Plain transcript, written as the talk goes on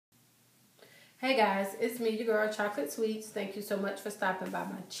Hey guys, it's me, your girl, Chocolate Sweets. Thank you so much for stopping by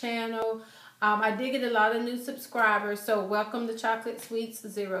my channel. I did get a lot of new subscribers, so welcome to Chocolate Sweets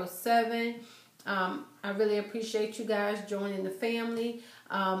 07. I really appreciate you guys joining the family.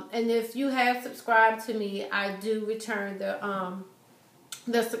 And if you have subscribed to me, I do return the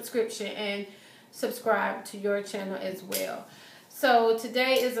subscription and subscribe to your channel as well. So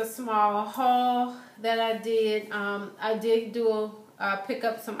today is a small haul that I did. I did pick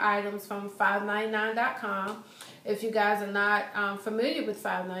up some items from 599.com. If you guys are not familiar with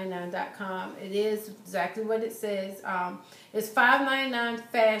 599.com, it is exactly what it says. It's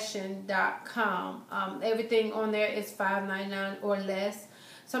 599fashion.com. Everything on there is $5.99 or less.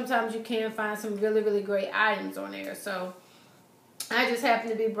 Sometimes you can find some really, really great items on there. So I just happened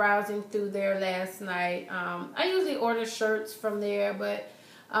to be browsing through there last night. I usually order shirts from there, but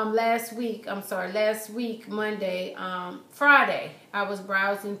last week, Friday, I was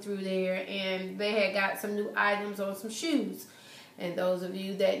browsing through there and they had got some new items on some shoes. And those of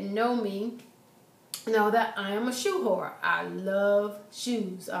you that know me know that I am a shoe whore. I love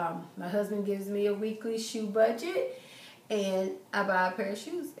shoes. My husband gives me a weekly shoe budget and I buy a pair of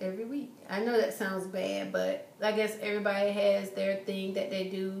shoes every week. I know that sounds bad, but I guess everybody has their thing that they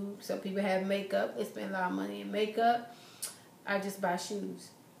do. Some people have makeup. They spend a lot of money in makeup. I just buy shoes.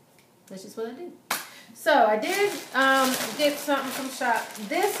 That's just what I do. So I did get something from Shop.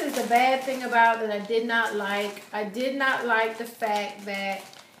 This is the bad thing about it that I did not like. I did not like the fact that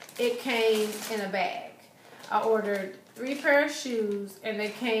it came in a bag. I ordered 3 pairs of shoes and they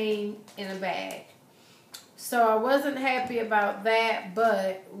came in a bag. So I wasn't happy about that,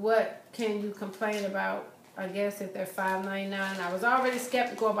 but what can you complain about? I guess if they're $5.99. I was already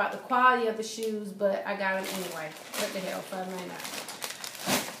skeptical about the quality of the shoes, but I got them anyway. What the hell, $5.99.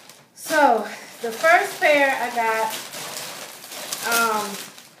 So the first pair I got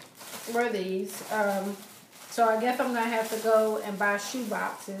were these. So I guess I'm gonna have to go and buy shoe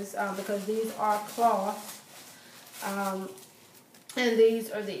boxes because these are cloth, and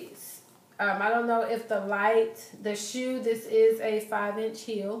these are these. I don't know if the shoe, this is a 5-inch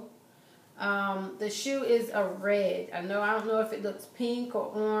heel. The shoe is a red. I don't know if it looks pink or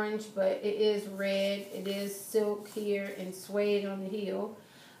orange, but it is red. It is silk here and suede on the heel.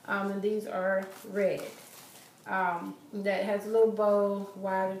 And these are red. That has a little bow,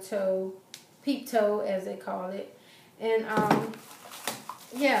 wider toe, peep toe as they call it. And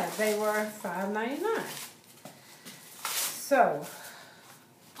yeah, they were $5.99. So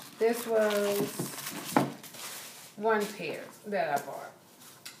this was one pair that I bought.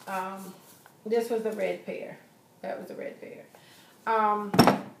 This was the red pair. That was the red pair.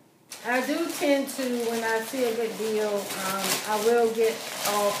 I do tend to, when I see a good deal, I will get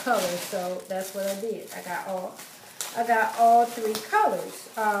all colors. So that's what I did. I got all 3 colors.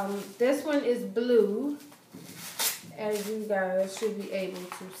 This one is blue, as you guys should be able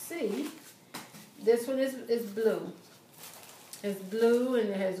to see. This one is blue. It's blue and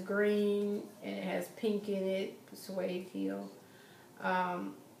it has green and it has pink in it. Suede heel.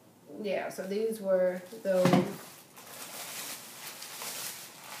 Yeah, so these were those.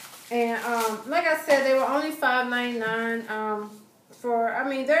 And like I said, they were only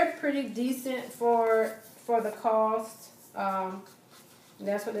 $5.99. They're pretty decent for the cost.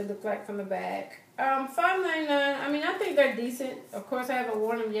 That's what they look like from the back. $5.99. I think they're decent. Of course, I haven't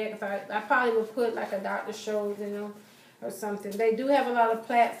worn them yet because I probably would put like a Dr. Scholl's in them or something. They do have a lot of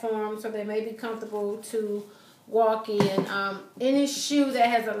platforms, so they may be comfortable to walk in. Any shoe that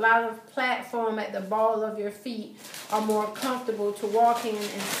has a lot of platform at the ball of your feet are more comfortable to walk in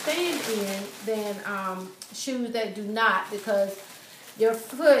and stand in than shoes that do not, because your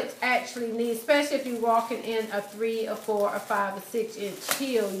foot actually needs, especially if you're walking in a 3, a 4, a 5, a 6-inch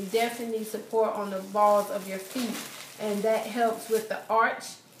heel, you definitely need support on the balls of your feet, and that helps with the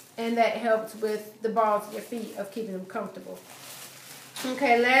arch, and that helps with the balls of your feet of keeping them comfortable.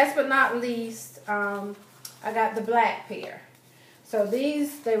 Okay, last but not least, I got the black pair. So they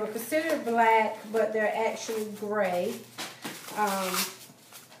were considered black, but they're actually gray.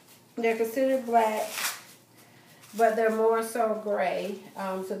 They're considered black, but they're more so gray.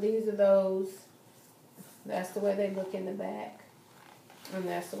 So these are those. That's the way they look in the back. And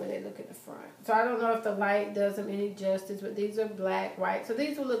that's the way they look in the front. So I don't know if the light does them any justice, but these are black, white. So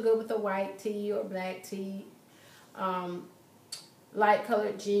these will look good with a white tee or black tee. Light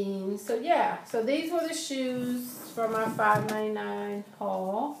colored jeans. So yeah, so these were the shoes for my $5.99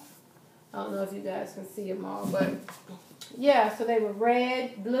 haul. I don't know if you guys can see them all, but yeah, so they were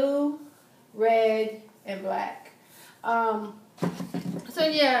red, blue, red, and black. So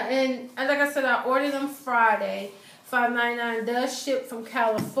yeah, and like I said, I ordered them Friday. $5.99 does ship from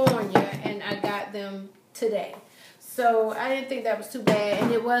California, and I got them today. So I didn't think that was too bad,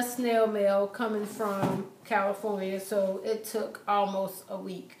 and it was snail mail coming from California, so it took almost a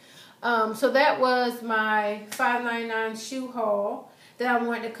week. So that was my $5.99 shoe haul that I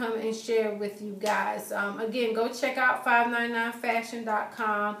wanted to come and share with you guys. Again, go check out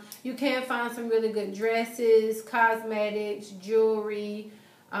 599fashion.com. You can find some really good dresses, cosmetics, jewelry,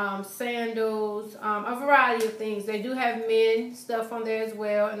 sandals, a variety of things. They do have men stuff on there as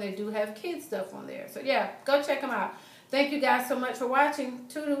well, and they do have kids stuff on there. So yeah, go check them out. Thank you guys so much for watching.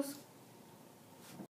 Toodles.